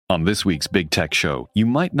On this week's Big Tech Show, you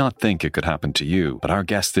might not think it could happen to you, but our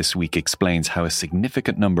guest this week explains how a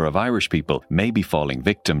significant number of Irish people may be falling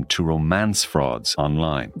victim to romance frauds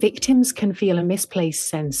online. Victims can feel a misplaced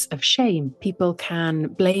sense of shame. People can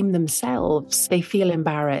blame themselves. They feel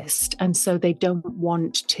embarrassed, and so they don't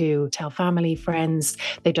want to tell family, friends.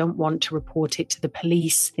 They don't want to report it to the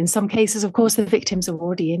police. In some cases, of course, the victims are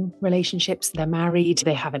already in relationships. They're married.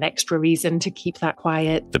 They have an extra reason to keep that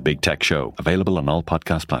quiet. The Big Tech Show, available on all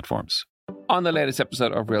podcast platforms. On the latest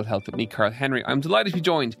episode of Real Health with me, Carl Henry, I'm delighted to be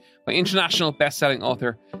joined by international best-selling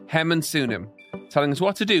author Hemen Sunim, telling us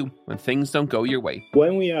what to do when things don't go your way.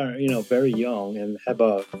 When we are, very young and have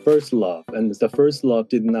a first love, and the first love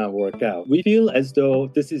did not work out, we feel as though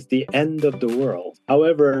this is the end of the world.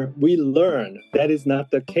 However, we learn that is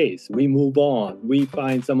not the case. We move on. We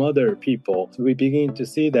find some other people. So we begin to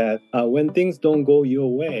see that when things don't go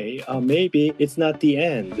your way, maybe it's not the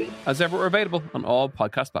end. As ever, we're available on all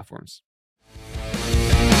podcast platforms.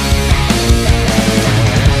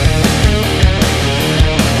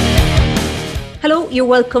 Hello, you're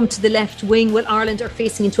welcome to The Left Wing. Well, Ireland are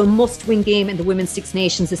facing into a must-win game in the Women's Six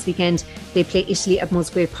Nations this weekend. They play Italy at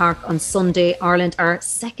Musgrave Park on Sunday. Ireland are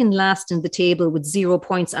second last in the table with 0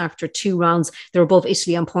 points after 2 rounds. They're above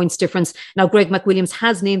Italy on points difference. Now, Greg McWilliams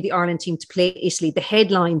has named the Ireland team to play Italy. The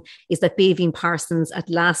headline is that Baveen Parsons at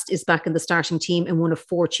last is back in the starting team in one of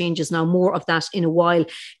 4 changes. Now, more of that in a while.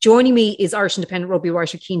 Joining me is Irish Independent rugby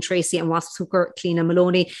writer Cian Tracy and Wasps hooker Cliodhna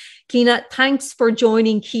Moloney. Cliodhna, thanks for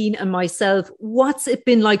joining Cian and myself. What's it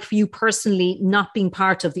been like for you personally not being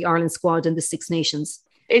part of the Ireland squad in the Six Nations?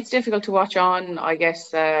 It's difficult to watch on, I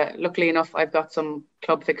guess. Luckily enough, I've got some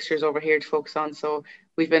club fixtures over here to focus on. So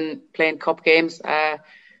we've been playing cup games. The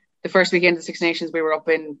first weekend of the Six Nations, we were up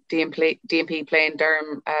in DMP playing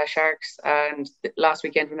Durham Sharks. And last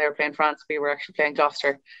weekend when they were playing France, we were actually playing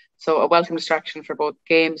Gloucester. So a welcome distraction for both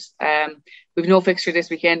games. We've no fixture this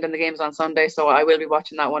weekend and the game's on Sunday. So I will be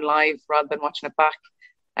watching that one live rather than watching it back.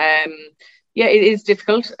 Yeah, it is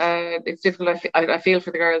difficult. It's difficult. I feel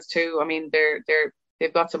for the girls too. I mean,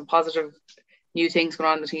 they've got some positive new things going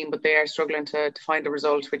on in the team, but they are struggling to find a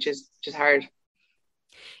result, which is just hard.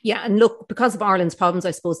 Yeah, and look, because of Ireland's problems,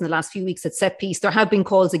 I suppose, in the last few weeks at set piece, there have been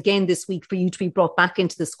calls again this week for you to be brought back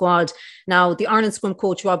into the squad. Now, the Ireland scrum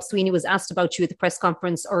coach, Rob Sweeney, was asked about you at the press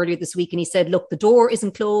conference earlier this week, and he said, look, the door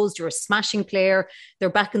isn't closed. You're a smashing player. They're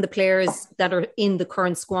backing the players that are in the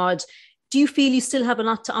current squad. Do you feel you still have a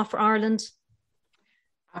lot to offer Ireland?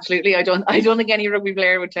 Absolutely. I don't think any rugby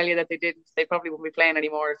player would tell you that they didn't. They probably wouldn't be playing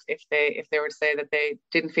anymore if they were to say that they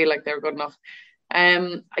didn't feel like they were good enough.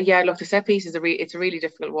 Yeah, look, the set piece is it's a really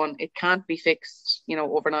difficult one. It can't be fixed,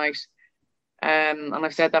 overnight. And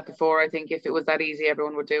I've said that before. I think if it was that easy,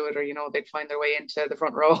 everyone would do it, or they'd find their way into the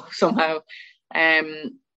front row somehow.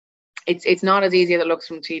 It's not as easy as it looks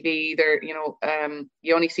from TV either.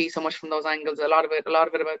 You only see so much from those angles. A lot of it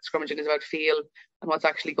about scrummaging is about feel and what's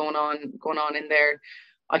actually going on in there.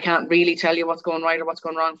 I can't really tell you what's going right or what's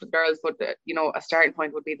going wrong for the girls, but a starting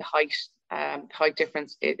point would be the height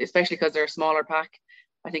difference, especially because they're a smaller pack.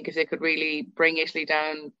 I think if they could really bring Italy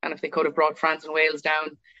down, and if they could have brought France and Wales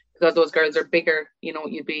down, because those girls are bigger,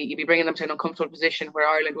 you'd be bringing them to an uncomfortable position where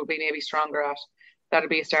Ireland would be maybe stronger at. That'd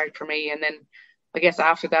be a start for me. And then I guess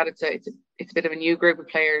after that, it's a bit of a new group of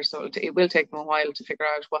players, so it will take them a while to figure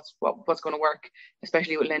out what's going to work,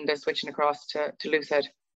 especially with Linda switching across to loosehead.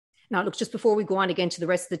 Now, look, just before we go on again to the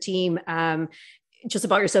rest of the team, just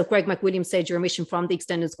about yourself, Greg McWilliams said your omission from the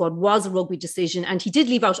extended squad was a rugby decision, and he did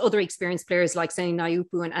leave out other experienced players like Sani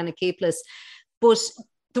Naiupu and Anna Capeless. But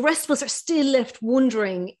the rest of us are still left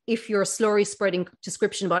wondering if your slurry-spreading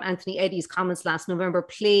description about Anthony Eddy's comments last November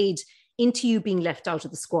played into you being left out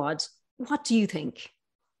of the squad. What do you think?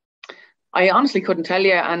 I honestly couldn't tell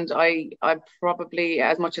you, and I'm probably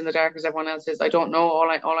as much in the dark as everyone else is. I don't know. All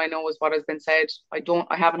I know is what has been said. I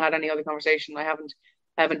haven't had any other conversation. I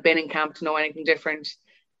haven't been in camp to know anything different.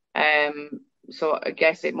 So I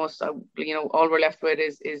guess it must. All we're left with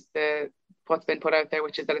is what's been put out there,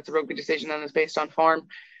 which is that it's a rugby decision and it's based on form.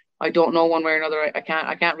 I don't know one way or another. I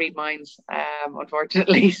can't read minds,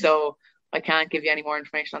 unfortunately. So I can't give you any more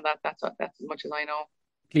information on that. That's as much as I know.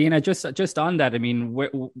 Cliodhna, just on that, I mean,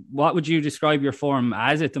 what would you describe your form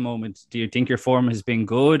as at the moment? Do you think your form has been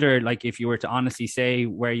good, or like if you were to honestly say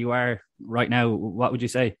where you are right now, what would you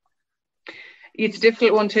say? It's a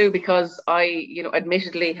difficult one too, because I,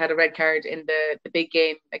 admittedly had a red card in the big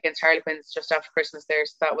game against Harlequins just after Christmas there.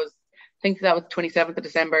 So I think that was 27th of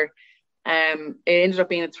December. It ended up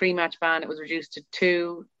being a 3-match ban. It was reduced to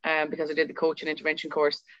 2 because I did the coach and intervention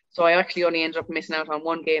course. So I actually only ended up missing out on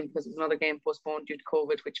 1 game because it was another game postponed due to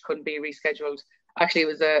COVID, which couldn't be rescheduled Actually,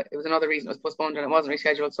 it was another reason it was postponed and it wasn't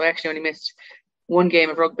rescheduled. So I actually only missed one game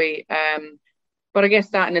of rugby. But I guess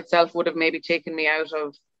that in itself would have maybe taken me out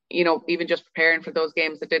of, even just preparing for those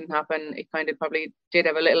games that didn't happen. It kind of probably did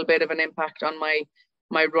have a little bit of an impact on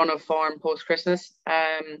my run of form post Christmas.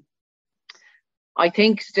 I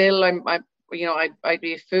think still I'd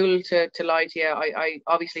be a fool to lie to you. I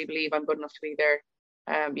obviously believe I'm good enough to be there.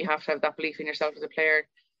 You have to have that belief in yourself as a player.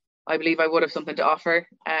 I believe I would have something to offer.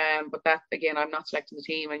 But that, again, I'm not selecting the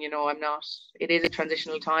team, and I'm not. It is a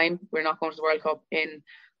transitional time. We're not going to the World Cup in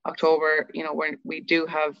October. We do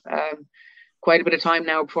have quite a bit of time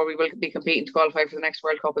now before we will be competing to qualify for the next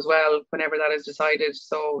World Cup as well, whenever that is decided.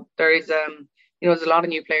 So there is there's a lot of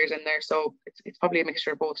new players in there, so it's probably a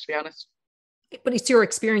mixture of both, to be honest. But it's your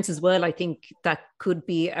experience as well. I think that could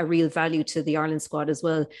be a real value to the Ireland squad as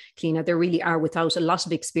well, Cliodhna. They really are without a lot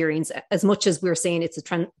of experience. As much as we're saying it's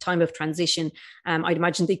a time of transition, I'd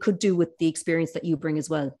imagine they could do with the experience that you bring as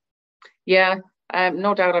well. Yeah,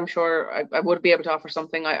 no doubt. I'm sure I would be able to offer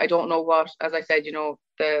something. I don't know what, as I said,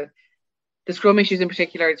 the scrum issues in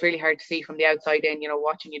particular, it's really hard to see from the outside in,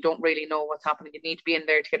 watching. You don't really know what's happening. You need to be in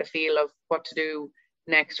there to get a feel of what to do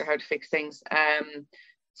next or how to fix things.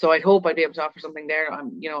 So I hope I'd be able to offer something there. I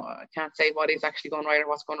can't say what is actually going right or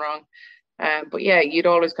what's going wrong. But yeah, you'd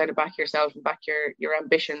always kind of back yourself and back your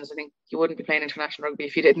ambitions. I think you wouldn't be playing international rugby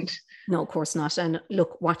if you didn't. No, of course not. And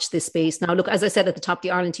look, watch this space. Now, look, as I said at the top,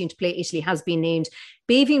 the Ireland team to play Italy has been named.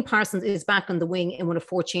 Beiveen Parsons is back on the wing in one of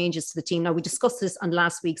 4 changes to the team. Now, we discussed this on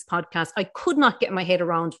last week's podcast. I could not get my head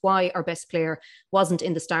around why our best player wasn't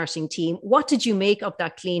in the starting team. What did you make of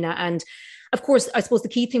that, Cliodhna? And of course, I suppose the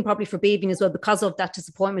key thing probably for Beiveen as well, because of that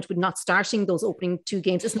disappointment with not starting those opening 2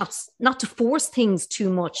 games, is not to force things too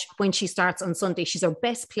much when she starts on Sunday. She's our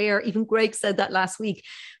best player. Even Greg said that last week.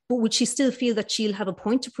 But would she still feel that she'll have a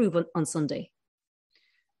point to prove on Sunday?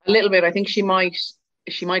 A little bit. I think she might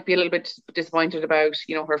be a little bit disappointed about,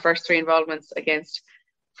 her first 3 involvements against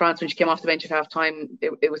France when she came off the bench at half time.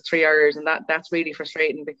 It was 3 errors, and that's really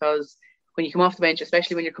frustrating, because when you come off the bench,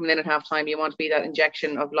 especially when you're coming in at halftime, you want to be that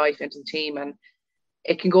injection of life into the team, and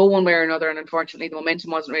it can go one way or another. And unfortunately, the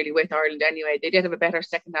momentum wasn't really with Ireland anyway. They did have a better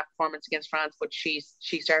second half performance against France, but she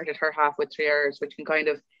started her half with 3 errors, which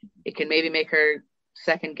can maybe make her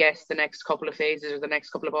second guess the next couple of phases or the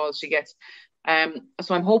next couple of balls she gets.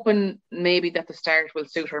 So I'm hoping maybe that the start will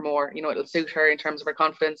suit her more. It'll suit her in terms of her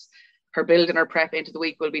confidence. Her build and her prep into the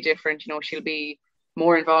week will be different. She'll be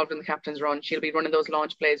more involved in the captain's run. She'll be running those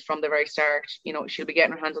launch plays from the very start. She'll be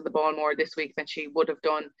getting her hands on the ball more this week than she would have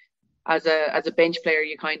done as a bench player.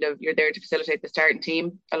 You're there to facilitate the starting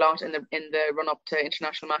team a lot in the run up to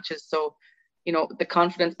international matches. So, the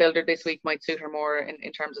confidence builder this week might suit her more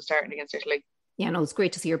in terms of starting against Italy. Yeah, no, it's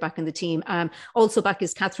great to see her back in the team. Also back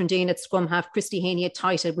is Catherine Dane at scrum half, Christy Haney at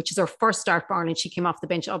tight head, which is her first start for Ireland. She came off the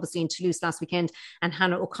bench, obviously, in Toulouse last weekend, and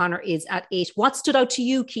Hannah O'Connor is at 8. What stood out to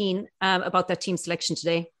you, Cian, about that team selection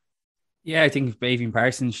today? Yeah, I think Beiveen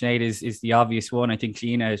Parsons, Sinead, is the obvious one. I think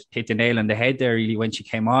Cliodhna hit the nail on the head there, really, when she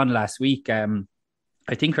came on last week.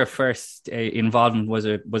 I think her first involvement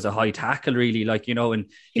was a high tackle, really, and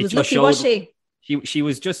she was lucky, was she? She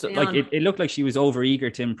was just it looked like she was over eager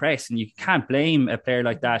to impress, and you can't blame a player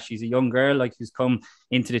like that. She's a young girl, who's come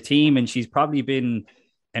into the team, and she's probably been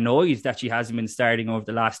annoyed that she hasn't been starting over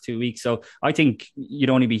the last 2 weeks. So I think you'd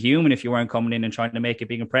only be human if you weren't coming in and trying to make a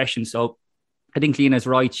big impression. So I think Cliodhna's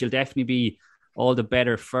right. She'll definitely be all the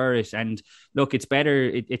better for it. And look, it's better.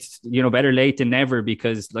 It's better late than never,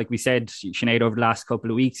 because like we said, Sinead, over the last couple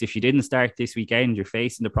of weeks, if she didn't start this weekend, you're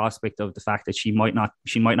facing the prospect of the fact that she might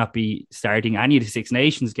not be starting any of the Six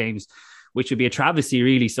Nations games, which would be a travesty,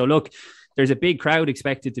 really. So look, there's a big crowd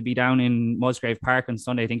expected to be down in Musgrave Park on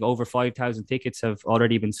Sunday. I think over 5,000 tickets have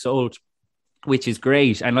already been sold, which is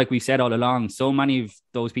great. And like we said all along, so many of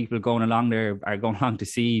those people going along there are going along to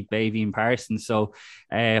see Beiveen Parsons. So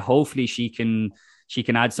hopefully she can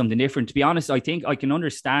add something different. To be honest, I think I can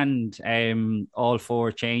understand all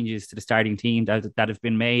 4 changes to the starting team that have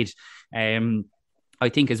been made. I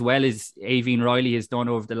think as well as Aoibhinn Riley has done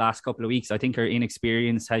over the last couple of weeks, I think her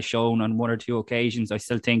inexperience has shown on 1 or 2 occasions. I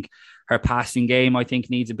still think her passing game,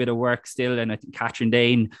 needs a bit of work still. And I think Catherine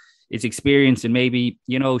Dane is experienced, and maybe,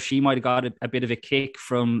 she might have got a bit of a kick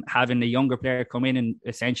from having a younger player come in and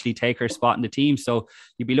essentially take her spot in the team. So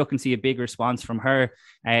you'd be looking to see a big response from her.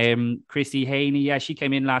 Christy Haney, she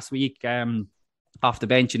came in last week off the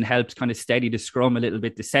bench and helped kind of steady the scrum a little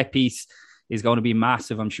bit. The set piece is going to be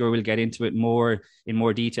massive. I'm sure we'll get into it in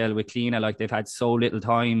more detail with Cliodhna. They've had so little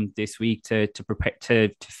time this week to prepare to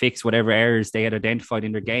fix whatever errors they had identified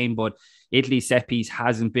in their game. But Italy's set piece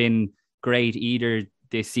hasn't been great either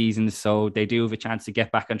this season, so they do have a chance to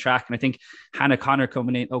get back on track. And I think Hannah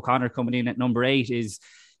O'Connor coming in at number 8 is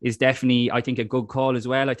definitely, I think, a good call as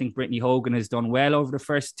well. I think Brittany Hogan has done well over the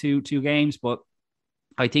first two games, but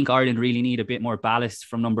I think Ireland really need a bit more ballast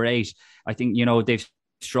from number 8. I think, they've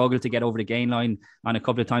struggled to get over the gain line on a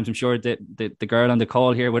couple of times. I'm sure that the girl on the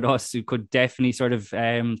call here with us who could definitely sort of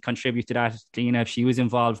contribute to that, Cliodhna, if she was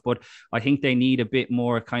involved. But I think they need a bit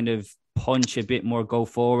more kind of punch, a bit more go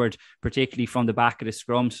forward, particularly from the back of the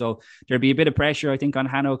scrum. So there'll be a bit of pressure, I think, on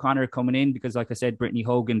Hannah O'Connor coming in because, like I said, Brittany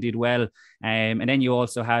Hogan did well. And then you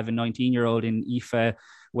also have a 19-year-old in Aoife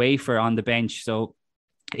Wafer on the bench. So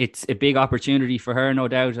it's a big opportunity for her, no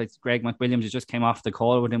doubt. Like Greg McWilliams, who just came off the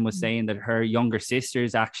call with him, was saying that her younger sister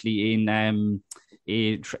is actually in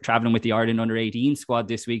traveling with the Ireland under-18 squad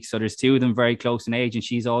this week. So there's 2 of them very close in age, and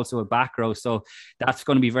she's also a back row. So that's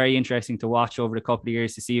going to be very interesting to watch over the couple of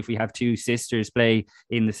years to see if we have 2 sisters play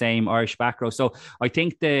in the same Irish back row. So I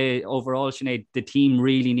think overall, Sinead, the team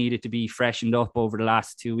really needed to be freshened up over the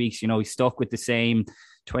last 2 weeks. We stuck with the same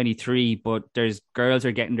 23, but girls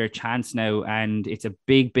are getting their chance now, and it's a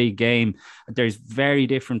big game. There's very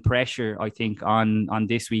different pressure, I think, on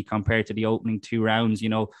this week compared to the opening 2 rounds.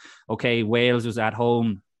 Okay, Wales was at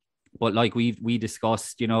home, but like we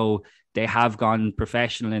discussed, they have gone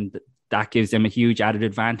professional, and that gives them a huge added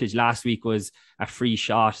advantage. Last week was a free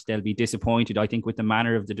shot. They'll be disappointed, I think, with the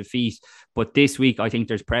manner of the defeat. But this week, I think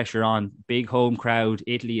there's pressure on. Big home crowd,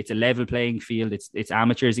 Italy. It's a level playing field. It's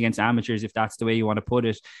amateurs against amateurs, if that's the way you want to put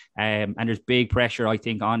it. And there's big pressure, I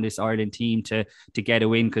think, on this Ireland team to get a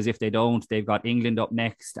win, because if they don't, they've got England up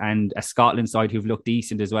next and a Scotland side who've looked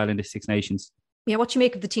decent as well in the Six Nations. Yeah, what you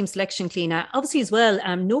make of the team selection, Cliodhna? Obviously, as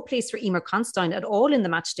well, no place for Emer Constantine at all in the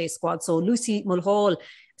matchday squad. So Lucy Mulhall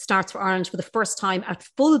starts for Ireland for the first time at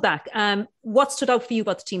fullback. What stood out for you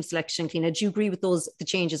about the team selection, Cliodhna? Do you agree with the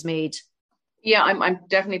changes made? Yeah, I'm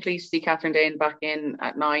definitely pleased to see Catherine Dane back in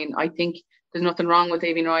at 9. I think there's nothing wrong with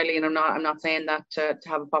Aoibhinn Riley, and I'm not saying that to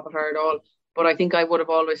have a pop at her at all. But I think I would have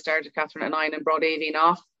always started Catherine at 9 and brought Aoibhinn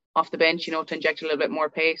off the bench, to inject a little bit more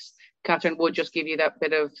pace. Catherine would just give you that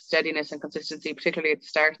bit of steadiness and consistency, particularly at the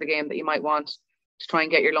start of the game, that you might want to try and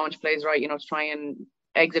get your launch plays right, to try and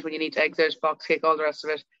exit when you need to exit, box kick, all the rest of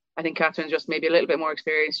it. I think Catherine's just maybe a little bit more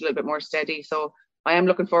experienced, a little bit more steady. So I am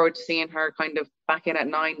looking forward to seeing her kind of back in at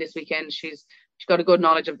 9 this weekend. She's got a good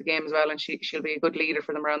knowledge of the game as well, and she'll be a good leader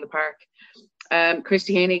for them around the park.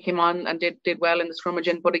 Christy Haney came on and did well in the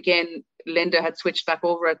scrummaging, but again, Linda had switched back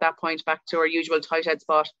over at that point back to her usual tight head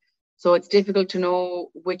spot. So it's difficult to know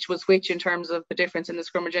which was which in terms of the difference in the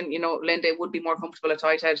scrummaging. Linda would be more comfortable at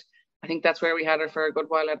tight head. I think that's where we had her for a good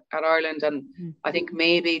while at Ireland, and I think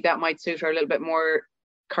maybe that might suit her a little bit more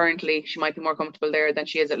currently. She might be more comfortable there than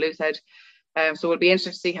she is at loosehead. So it'll be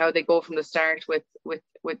interesting to see how they go from the start with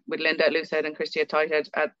Linda at loosehead and Christy at tighthead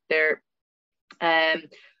at there.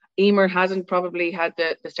 Emer hasn't probably had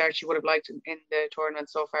the start she would have liked in the tournament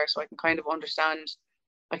so far, so I can kind of understand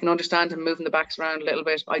him moving the backs around a little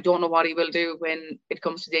bit. I don't know what he will do when it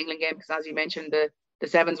comes to the England game, because as you mentioned, the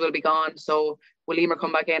sevens will be gone. So will Emer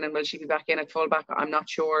come back in, and will she be back in at fullback? I'm not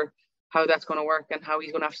sure how that's going to work and how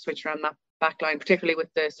he's going to have to switch around that back line, particularly with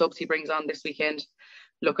the subs he brings on this weekend,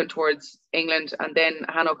 looking towards England. And then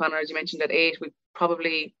Hannah O'Connor, as you mentioned, at 8. We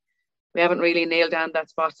haven't really nailed down that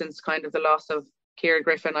spot since kind of the loss of Ciara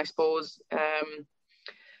Griffin, I suppose.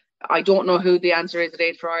 I don't know who the answer is at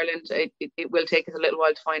 8 for Ireland. It will take us a little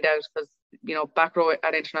while to find out, because back row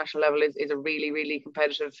at international level is a really, really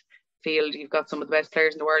competitive field. You've got some of the best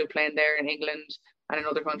players in the world playing there in England and in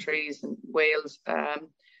other countries, and Wales.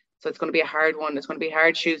 So it's going to be a hard one. It's going to be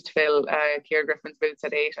hard shoes to fill. Ciara Griffin's boots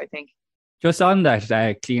at 8, I think. Just on that,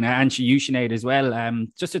 Cliodhna, and you, Sinead, as well,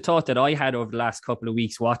 just a thought that I had over the last couple of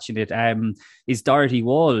weeks watching it, is Dorothy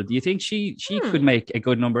Wall. Do you think she could make a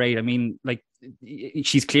good number 8? I mean, like,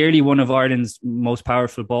 she's clearly one of Ireland's most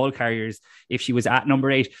powerful ball carriers if she was at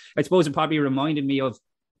number 8. I suppose it probably reminded me of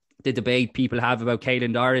the debate people have about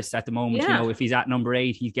Caelan Doris at the moment. Yeah. If he's at number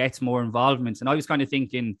 8, he gets more involvement. And I was kind of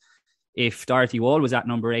thinking, if Dorothy Wall was at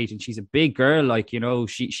number 8, and she's a big girl,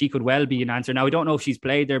 she could well be an answer. Now, I don't know if she's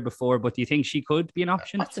played there before, but do you think she could be an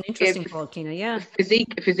option? That's an interesting call, Cliodhna, yeah.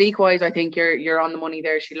 Physique wise, I think you're on the money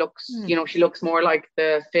there. She looks, she looks more like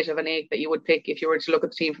the fit of an 8 that you would pick if you were to look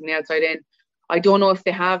at the team from the outside in. I don't know if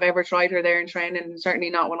they have ever tried her there in training, certainly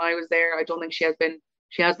not when I was there. I don't think she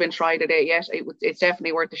has been tried at 8 yet. It's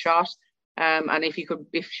definitely worth a shot. And if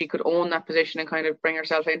she could own that position and kind of bring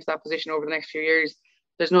herself into that position over the next few years,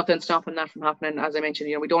 there's nothing stopping that from happening. As I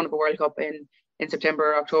mentioned, we don't have a World Cup in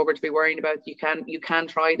September or October to be worrying about. You can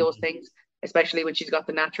try those things, especially when she's got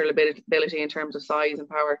the natural ability in terms of size and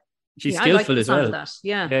power. She's skillful as well.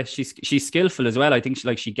 Yeah, she's skillful as well. I think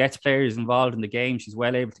she gets players involved in the game. She's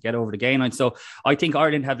well able to get over the game line. So I think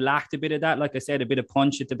Ireland have lacked a bit of that. Like I said, a bit of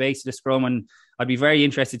punch at the base of the scrum, and I'd be very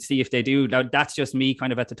interested to see if they do. Now, that's just me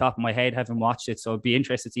kind of at the top of my head, having watched it. So I'd be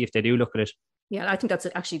interested to see if they do look at it. Yeah, I think that's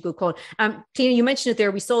actually a good call. Cliodhna, you mentioned it there.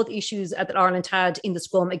 We saw the issues that Ireland had in the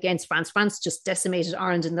scrum against France. France just decimated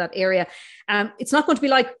Ireland in that area. It's not going to be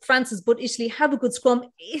like France's, but Italy have a good scrum.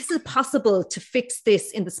 Is it possible to fix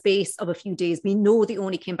this in the space of a few days? We know they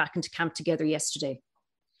only came back into camp together yesterday.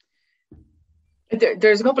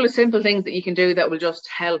 There's a couple of simple things that you can do that will just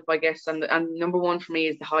help, I guess. And number one for me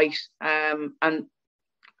is the height. And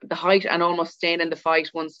the height and almost staying in the fight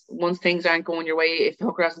once things aren't going your way. If the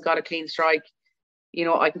hooker hasn't got a clean strike,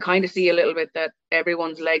 I can kind of see a little bit that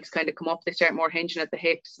everyone's legs kind of come up. They start more hinging at the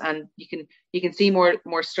hips, and you can see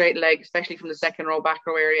more straight leg, especially from the second row, back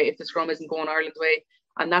row area, if the scrum isn't going Ireland's way.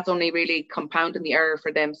 And that's only really compounding the error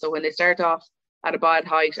for them. So when they start off at a bad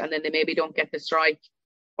height and then they maybe don't get the strike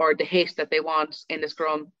or the hit that they want in the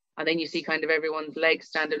scrum, and then you see kind of everyone's legs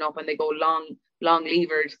standing up and they go long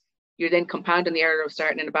levered, you're then compounding the error of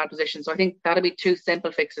starting in a bad position. So I think that'll be two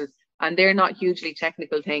simple fixes, and they're not hugely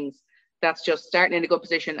technical things. That's just starting in a good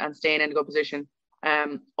position and staying in a good position.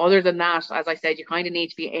 Other than that, as I said, you kind of need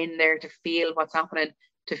to be in there to feel what's happening,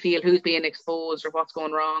 to feel who's being exposed or what's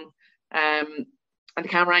going wrong. And the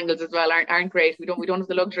camera angles as well aren't great. We don't have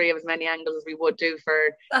the luxury of as many angles as we would do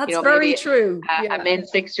for very true. A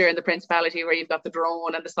men's fixture in the Principality, where you've got the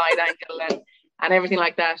drone and the side angle and everything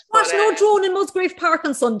like that. There's no drone in Musgrave Park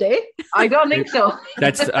on Sunday. I don't think so.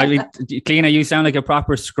 Cliodhna, you sound like a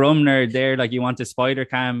proper scrum nerd there. Like you want a spider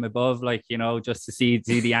cam above, just to see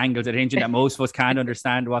the angles at hinging that most of us can't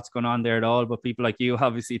understand what's going on there at all, but people like you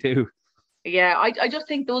obviously do. Yeah, I just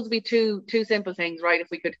think those would be two simple things, right? If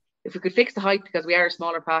we could fix the height, because we are a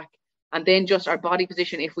smaller pack, and then just our body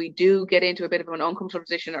position, if we do get into a bit of an uncomfortable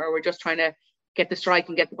position, or we're just trying to get the strike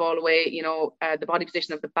and get the ball away, the body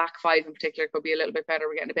position of the back five in particular could be a little bit better.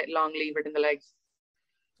 We're getting a bit long levered in the legs.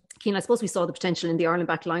 Cian, I suppose we saw the potential in the Ireland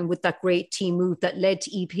back line with that great team move that led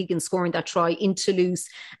to Eve Higgins scoring that try in Toulouse.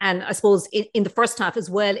 And I suppose in the first half as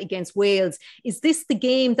well against Wales, is this the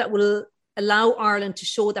game that will allow Ireland to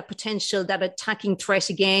show that potential, that attacking threat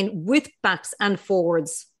again with backs and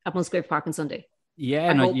forwards at Musgrave Park on Sunday?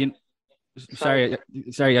 Yeah, Sorry.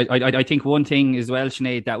 I think one thing as well,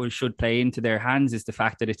 Sinead, that should play into their hands is the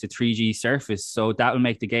fact that it's a 3G surface. So that will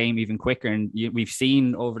make the game even quicker. And we've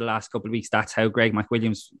seen over the last couple of weeks, that's how Greg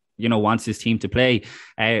McWilliams, wants his team to play.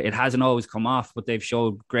 It hasn't always come off, but they've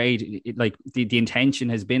showed great, the intention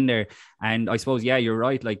has been there. And I suppose, yeah, you're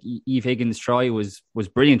right. Like Eve Higgins' try was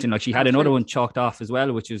brilliant. And she had another one chalked off as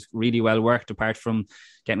well, which was really well worked, apart from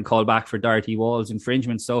getting called back for Dorothy Wall's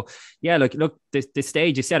infringement. So yeah, look, the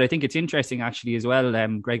stage you said, I think it's interesting actually as well.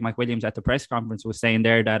 Greg McWilliams at the press conference was saying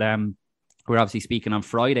there that we're obviously speaking on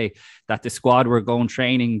Friday, that the squad were going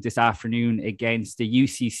training this afternoon against the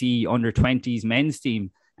UCC under-20s men's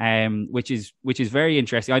team. Which is very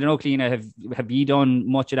interesting. I don't know, Cliodhna, have you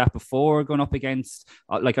done much of that before, going up against,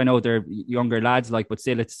 I know they're younger lads, but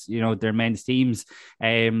still it's, they're men's teams.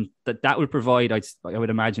 That will provide, I would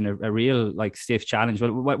imagine, a real stiff challenge.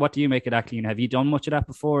 But what do you make of that, Cliodhna? Have you done much of that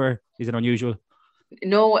before? Or is it unusual?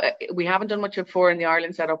 No, we haven't done much before in the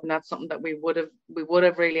Ireland setup, and that's something that we would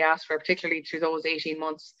have really asked for, particularly through those 18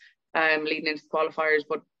 months leading into the qualifiers.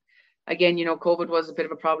 But again, COVID was a bit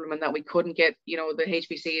of a problem in that we couldn't get, the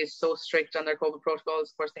HBC is so strict on their COVID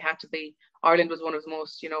protocols. Of course, they had to be. Ireland was one of the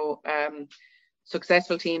most,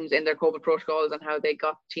 successful teams in their COVID protocols and how they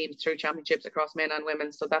got teams through championships across men and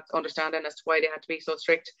women. So that's understanding as to why they had to be so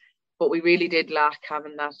strict. But we really did lack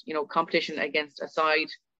having that, competition against a side,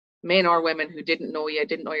 men or women, who didn't know you,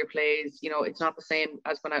 didn't know your plays. It's not the same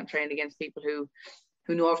as going out and training against people who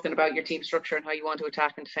know everything about your team structure and how you want to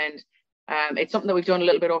attack and defend. It's something that we've done a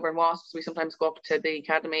little bit over in Wasps. We sometimes go up to the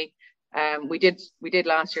academy. We did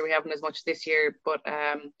last year. We haven't as much this year, but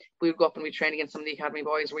we would go up and we train against some of the academy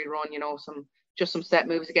boys. We run, some set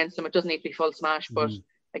moves against them. It doesn't need to be full smash, but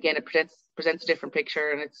again, it presents a different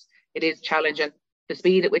picture, and it is challenging. The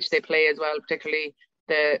speed at which they play as well, particularly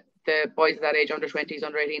the boys of that age, under 20s,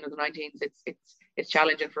 under 18, under 19s. It's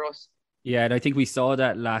challenging for us. Yeah, and I think we saw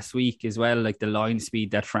that last week as well, the line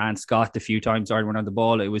speed that France got the few times Ireland were on the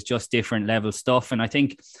ball. It was just different level stuff. And I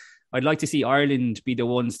think I'd like to see Ireland be the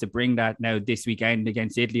ones to bring that now this weekend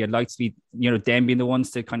against Italy. I'd like to see, them being the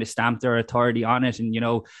ones to kind of stamp their authority on it. And,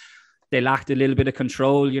 they lacked a little bit of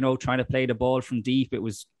control, trying to play the ball from deep. It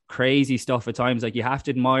was crazy stuff at times. You have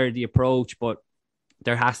to admire the approach, but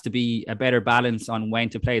there has to be a better balance on when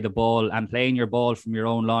to play the ball, and playing your ball from your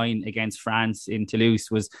own line against France in Toulouse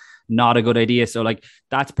was not a good idea. So like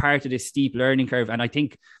that's part of this steep learning curve. And I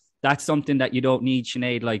think that's something that you don't need,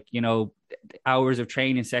 Sinead, like, you know, hours of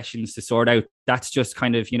training sessions to sort out. That's just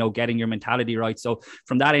kind of, you know, getting your mentality right. So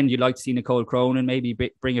from that end, you'd like to see Nicole Cronin maybe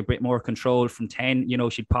bring a bit more control from 10. You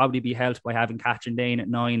know, she'd probably be helped by having Catherine Dane at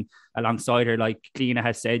 9 alongside her. Like Cliodhna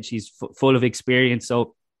has said, she's full of experience.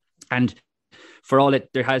 So, and for all it,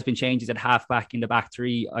 there has been changes at halfback in the back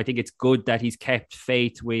three. I think it's good that he's kept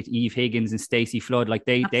faith with Eve Higgins and Stacey Flood. Like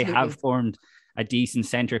they have formed a decent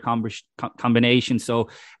centre combination. So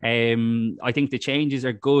I think the changes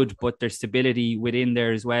are good, but there's stability within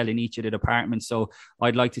there as well in each of the departments. So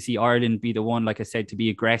I'd like to see Ireland be the one, like I said, to be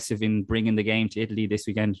aggressive in bringing the game to Italy this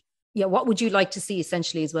weekend. Yeah, what would you like to see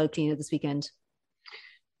essentially as well, Cliodhna, this weekend?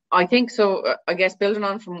 I think so. I guess building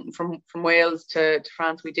on from Wales to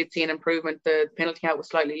France, we did see an improvement. The penalty count was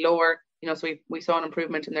slightly lower, you know, so we saw an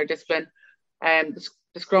improvement in their discipline.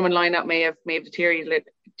 The scrum and line-up may have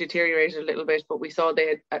deteriorated a little bit, but we saw they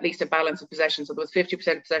had at least a balance of possession. So there was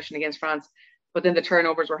 50% possession against France, but then the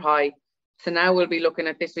turnovers were high. So now we'll be looking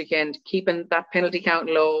at this weekend, keeping that penalty count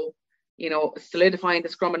low, you know, solidifying the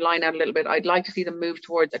scrum and line-out a little bit. I'd like to see them move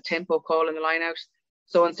towards a tempo call in the line-out.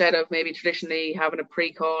 So instead of maybe traditionally having a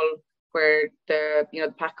pre-call where the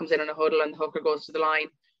pack comes in on a huddle and the hooker goes to the line,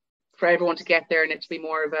 for everyone to get there and it to be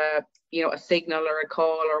more of a, you know, a signal or a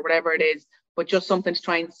call or whatever it is, but just something to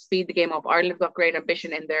try and speed the game up. Ireland have got great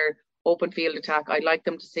ambition in their open field attack. I'd like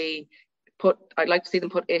to see them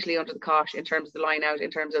put Italy under the cosh in terms of the line out,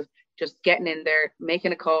 in terms of just getting in there,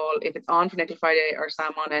 making a call, if it's on for Nickel Friday or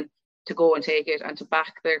Sam Monaghan, to go and take it and to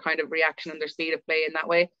back their kind of reaction and their speed of play in that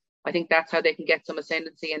way. I think that's how they can get some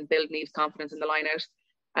ascendancy and build Neve's confidence in the line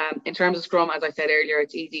out. In terms of scrum, as I said earlier,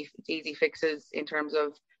 it's easy fixes in terms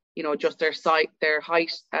of, you know, just their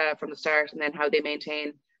height from the start, and then how they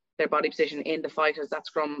maintain their body position in the fight as that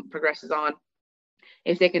scrum progresses on.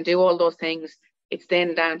 If they can do all those things, it's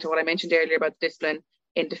then down to what I mentioned earlier about discipline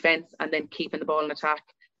in defence and then keeping the ball in attack.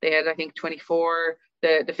 They had, I think, 24.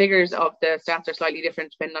 The figures of the stats are slightly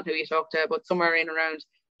different depending on who you talk to, but somewhere in around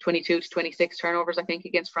 22 to 26 turnovers, I think,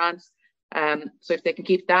 against France. So if they can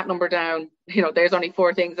keep that number down, you know, there's only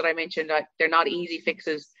 4 things that I mentioned. They're not easy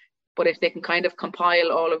fixes, but if they can kind of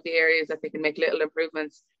compile all of the areas that they can make little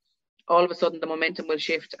improvements, all of a sudden the momentum will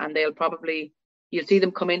shift and you'll see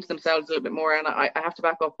them come into themselves a little bit more. And I have to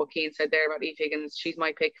back up what Cian said there about Eve Higgins. She's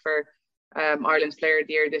my pick for Ireland's Player of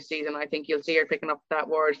the Year this season. I think you'll see her picking up that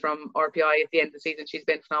award from RPI at the end of the season. She's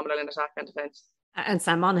been phenomenal in attack and defence. And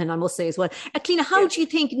Sam Monaghan, I must say as well. Cliodhna, how do you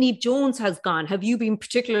think Niamh Jones has gone? Have you been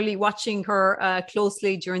particularly watching her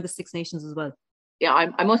closely during the Six Nations as well? Yeah,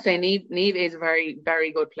 I must say Niamh is a very,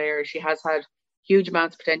 very good player. She has had huge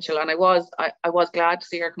amounts of potential, and I was glad to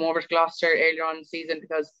see her come over to Gloucester earlier on in the season,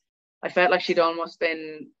 because I felt like she'd almost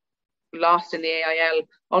been lost in the AIL,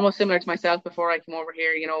 almost similar to myself before I came over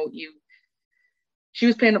here. You know, she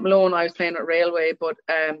was playing at Malone, I was playing at Railway, but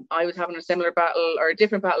I was having a different battle,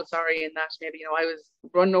 in that maybe, you know, I was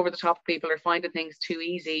running over the top of people or finding things too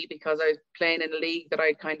easy because I was playing in a league that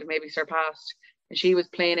I'd kind of maybe surpassed. And she was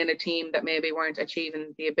playing in a team that maybe weren't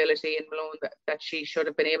achieving the ability in Malone that she should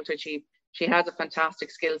have been able to achieve. She has a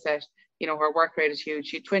fantastic skill set. You know, her work rate is huge.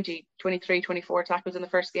 She had 23, 24 tackles in the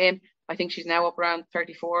first game. I think she's now up around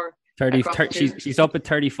 34. She's up at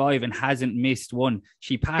 35 and hasn't missed one.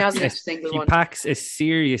 She packs a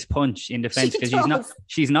serious punch in defence, because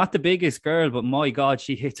she's not the biggest girl, but my God,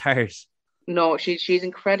 she hits hard. No, she's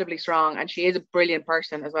incredibly strong, and she is a brilliant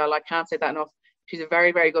person as well. I can't say that enough. She's a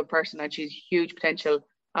very, very good person, and she's huge potential.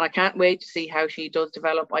 And I can't wait to see how she does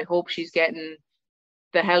develop. I hope she's getting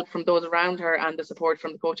the help from those around her and the support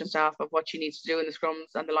from the coaching staff of what she needs to do in the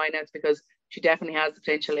scrums and the lineouts, because she definitely has the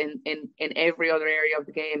potential in every other area of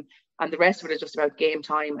the game. And the rest of it is just about game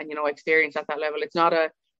time and, you know, experience at that level. It's not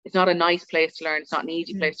a nice place to learn. It's not an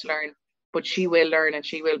easy place to learn, but she will learn, and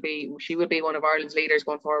she will be one of Ireland's leaders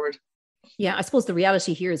going forward. Yeah, I suppose the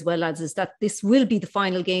reality here as well, lads, is that this will be the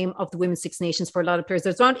final game of the Women's Six Nations for a lot of players.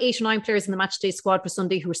 There's around 8 or 9 players in the matchday squad for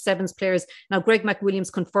Sunday who are sevens players. Now, Greg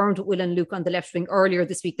McWilliams confirmed with Will and Luke on the left wing earlier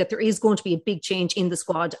this week that there is going to be a big change in the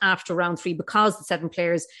squad after round 3, because the 7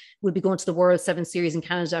 players will be going to the World 7 Series in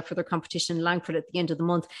Canada for their competition in Langford at the end of the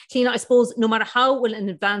month. Cliodhna, I suppose no matter how well in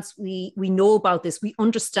advance we know about this, we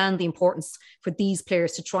understand the importance for these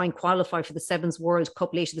players to try and qualify for the Sevens World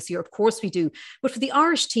Cup later this year. Of course we do. But for the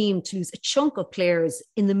Irish team to lose a chunk of players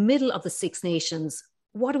in the middle of the Six Nations,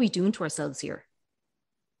 what are we doing to ourselves here?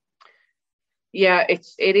 Yeah,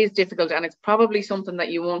 it is difficult, and it's probably something that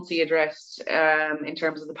you won't see addressed in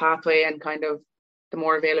terms of the pathway and kind of the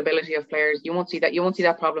more availability of players. You won't see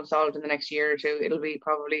that problem solved in the next year or two. It'll be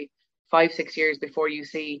probably 5-6 years before you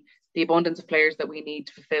see the abundance of players that we need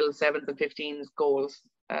to fulfill 7s and 15s goals.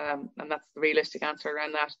 And that's the realistic answer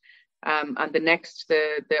around that. And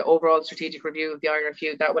the overall strategic review of the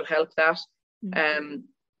IRFU, that will help that.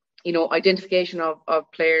 Identification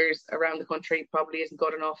of players around the country probably isn't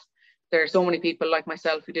good enough. There are so many people like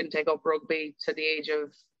myself who didn't take up rugby to the age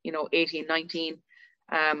of 18, 19.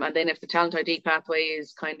 And then if the talent ID pathway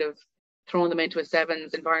is kind of throwing them into a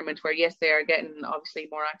 7s environment where, yes, they are getting obviously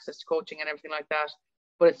more access to coaching and everything like that,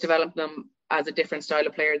 but it's developing them as a different style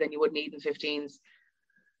of player than you would need in 15s.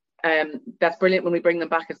 That's brilliant when we bring them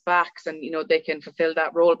back as backs and, they can fulfill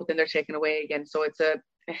that role, but then they're taken away again. So it's a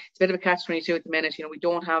bit of a catch-22 at the minute. We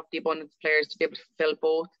don't have the abundance of players to be able to fulfill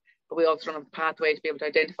both, but we also don't have the pathway to be able to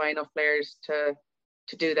identify enough players to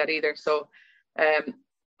do that either. So,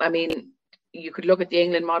 you could look at the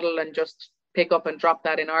England model and just pick up and drop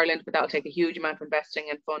that in Ireland, but that'll take a huge amount of investing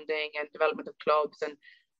and funding and development of clubs and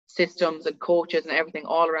systems and coaches and everything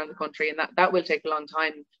all around the country, and that will take a long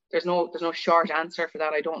time. There's no short answer for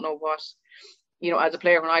that. I don't know what, as a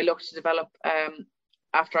player, when I looked to develop,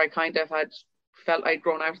 after I kind of had felt I'd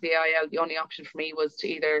grown out of the AIL, the only option for me was to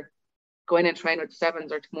either go in and train with the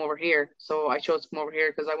 7s or to come over here. So I chose to come over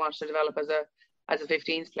here because I wanted to develop as a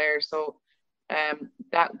 15s player. So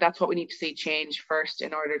that's what we need to see change first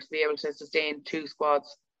in order to be able to sustain 2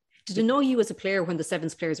 squads. Did it know you as a player when the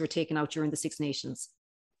 7s players were taken out during the Six Nations?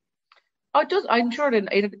 Oh, it does. I'm sure it'll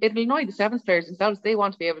annoy the 7s players themselves. They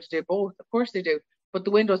want to be able to do both. Of course they do. But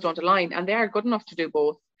the windows don't align, and they are good enough to do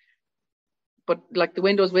both. But like, the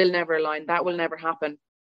windows will never align. That will never happen.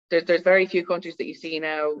 There's very few countries that you see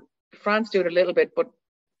now. France do it a little bit, but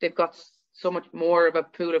they've got so much more of a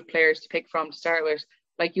pool of players to pick from to start with.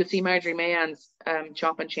 Like, you'll see Marjorie Mahan's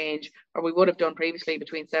chop and change, or we would have done previously,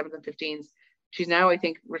 between 7s and 15s. She's now, I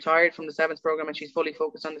think, retired from the 7s program, and she's fully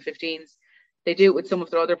focused on the 15s. They do it with some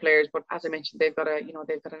of their other players, but as I mentioned, they've got an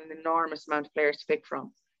enormous amount of players to pick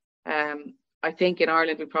from. I think in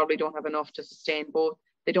Ireland we probably don't have enough to sustain both.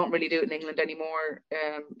 They don't really do it in England anymore.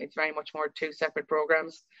 It's very much more 2 separate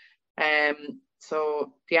programs.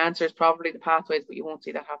 So the answer is probably the pathways, but you won't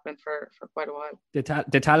see that happening for quite a while.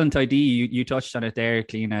 The talent ID, you touched on it there,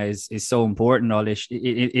 Cliodhna, is so important, all this,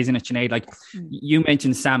 isn't it, Sinead? Like, you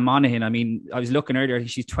mentioned Sam Monaghan. I mean, I was looking earlier,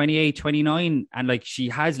 she's 28, 29, and like, she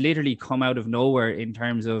has literally come out of nowhere in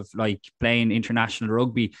terms of like playing international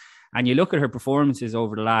rugby. And you look at her performances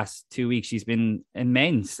over the last 2 weeks, she's been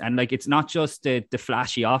immense. And like, it's not just the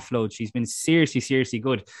flashy offload. She's been seriously, seriously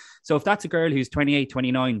good. So if that's a girl who's 28,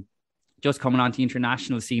 29, just coming onto the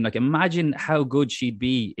international scene, like, imagine how good she'd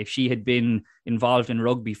be if she had been involved in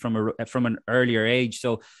rugby from an earlier age.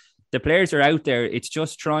 So the players are out there. It's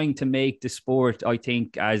just trying to make the sport, I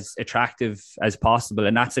think, as attractive as possible.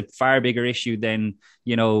 And that's a far bigger issue than,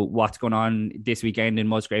 what's going on this weekend in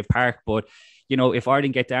Musgrave Park. But, if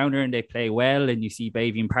Ireland get down there and they play well, and you see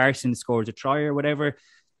Bavian Parsons scores a try or whatever,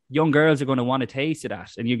 young girls are going to want a taste of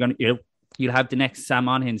that. And you'll have the next Sam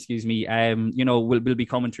Monaghan, will be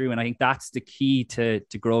coming through. And I think that's the key to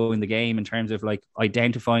growing the game, in terms of like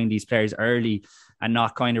identifying these players early and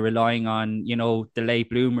not kind of relying on, the late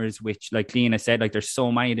bloomers, which, like Cliodhna said, like, there's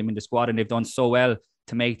so many of them in the squad and they've done so well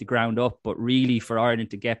to make the ground up. But really, for Ireland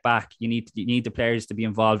to get back, you need the players to be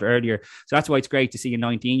involved earlier. So that's why it's great to see a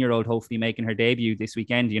 19-year-old hopefully making her debut this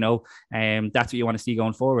weekend, that's what you want to see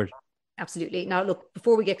going forward. Absolutely. Now, look,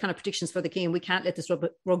 before we get kind of predictions for the game, we can't let this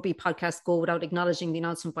rugby podcast go without acknowledging the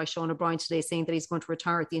announcement by Sean O'Brien today, saying that he's going to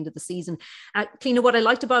retire at the end of the season. Cliodhna, what I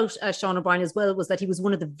liked about Sean O'Brien as well was that he was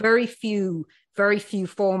one of the very few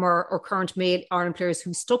former or current male Ireland players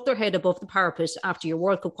who stuck their head above the parapet after your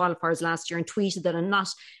World Cup qualifiers last year and tweeted that not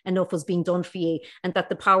enough was being done for you and that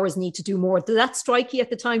the powers need to do more. Did that strike you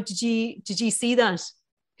at the time? Did you see that?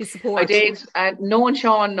 His support? I did. Knowing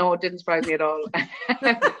Sean, no, it didn't surprise me at all.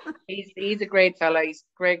 He's a great fella. He's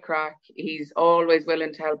great crack. He's always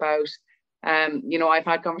willing to help out. I've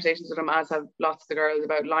had conversations with him, as have lots of the girls,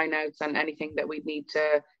 about lineouts and anything that we'd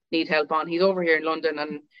need help on. He's over here in London,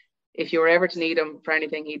 and if you were ever to need him for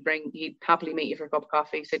anything, he'd happily meet you for a cup of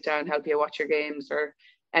coffee, sit down, help you watch your games or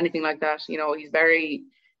anything like that. He's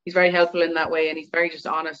very helpful in that way, and he's very just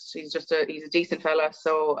honest. He's a decent fella.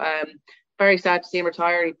 So very sad to see him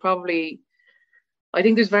retire. I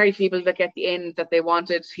think there's very few people that get the end that they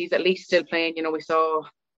wanted. He's at least still playing. We saw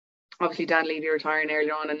obviously Dan Levy retiring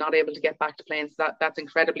earlier on and not able to get back to playing. So that's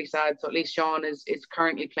incredibly sad. So at least Sean is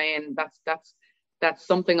currently playing. That's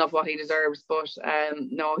something of what he deserves. But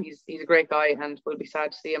no, he's a great guy, and we'll be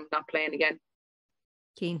sad to see him not playing again.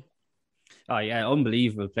 Keen. Oh yeah,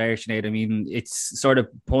 unbelievable player, Sinead. I mean, it's sort of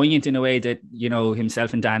poignant in a way that, you know,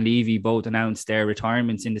 himself and Dan Levy both announced their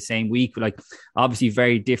retirements in the same week. Like, obviously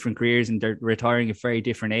very different careers and they're retiring at very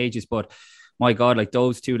different ages. But my God, like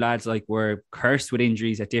those two lads like were cursed with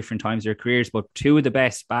injuries at different times of their careers, but two of the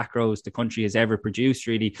best back rows the country has ever produced,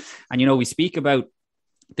 really. And, you know, we speak about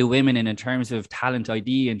the women and in terms of talent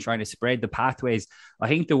ID and trying to spread the pathways. I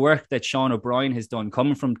think the work that Sean O'Brien has done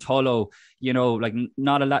coming from Tullow, you know, like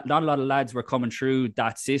not a lot of lads were coming through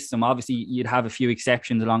that system. Obviously you'd have a few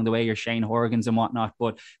exceptions along the way, your Shane Horgans and whatnot,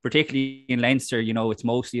 but particularly in Leinster, you know, it's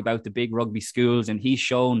mostly about the big rugby schools, and he's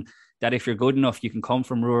shown that if you're good enough, you can come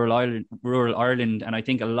from rural Ireland. And I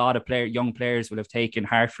think a lot of young players will have taken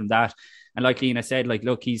heart from that. And like Lena said, like,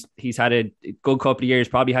 look, he's had a good couple of years,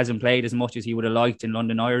 probably hasn't played as much as he would have liked in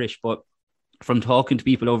London Irish, but from talking to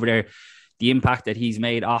people over there, the impact that he's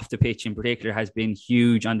made off the pitch in particular has been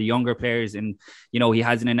huge on the younger players. And, you know, he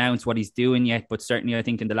hasn't announced what he's doing yet, but certainly I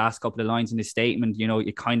think in the last couple of lines in his statement, you know,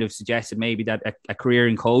 it kind of suggested maybe that a career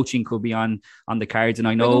in coaching could be on the cards. And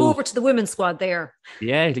I know bring him over to the women's squad there.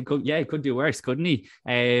 Yeah, he could do worse, couldn't he?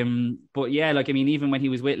 But yeah, like, I mean, even when he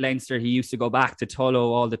was with Leinster, he used to go back to Tullow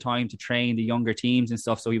all the time to train the younger teams and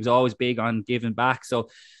stuff. So he was always big on giving back. So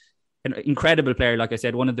an incredible player, like I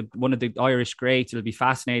said, one of the Irish greats. It'll be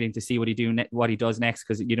fascinating to see what he does next,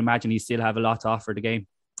 because you'd imagine he still have a lot to offer the game.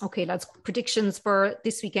 Okay, lads, predictions for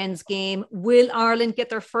this weekend's game. Will Ireland get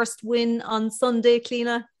their first win on Sunday,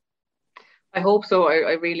 Cliodhna? I hope so.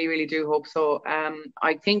 I really, really do hope so.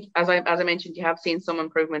 I think, as I mentioned, you have seen some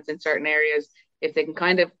improvements in certain areas. If they can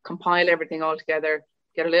kind of compile everything all together,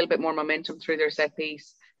 get a little bit more momentum through their set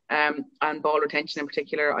piece, and ball retention in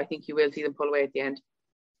particular, I think you will see them pull away at the end.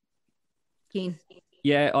 Keen.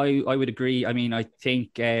 Yeah, I would agree. I mean, I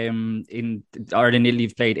think in Ireland and Italy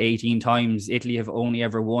have played 18 times. Italy have only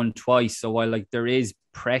ever won twice. So while like there is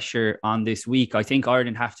pressure on this week, I think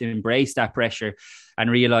Ireland have to embrace that pressure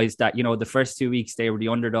and realize that, you know, the first 2 weeks they were the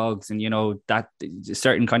underdogs, and, you know, that a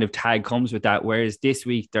certain kind of tag comes with that. Whereas this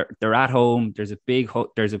week they're at home. There's a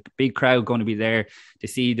big crowd going to be there to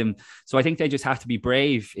see them. So I think they just have to be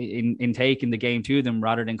brave in taking the game to them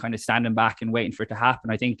rather than kind of standing back and waiting for it to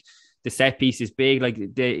happen. I think the set piece is big. Like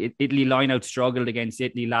the Italy lineout struggled against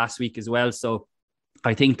Italy last week as well. So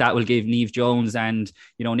I think that will give Niamh Jones and,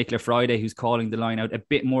 you know, Nicola Friday, who's calling the lineout, a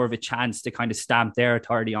bit more of a chance to kind of stamp their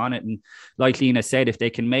authority on it. And like Lena said, if they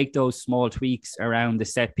can make those small tweaks around the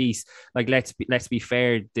set piece, like let's be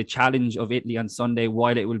fair, the challenge of Italy on Sunday,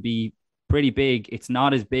 while it will be pretty big, it's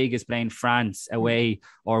not as big as playing France away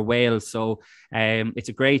or Wales. So it's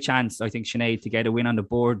a great chance, I think, Sinead, to get a win on the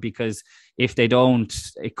board, because if they don't,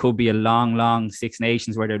 it could be a long Six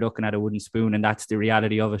Nations where they're looking at a wooden spoon, and that's the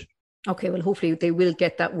reality of it. Okay, well, hopefully they will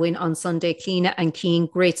get that win on Sunday. Cliodhna and Cian,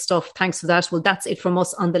 great stuff. Thanks for that. Well, that's it from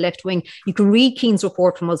us on the left wing. You can read Cian's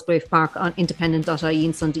report from Musgrave Park on independent.ie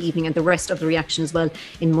on Sunday evening, and the rest of the reaction as well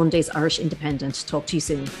in Monday's Irish Independent. Talk to you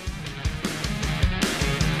soon.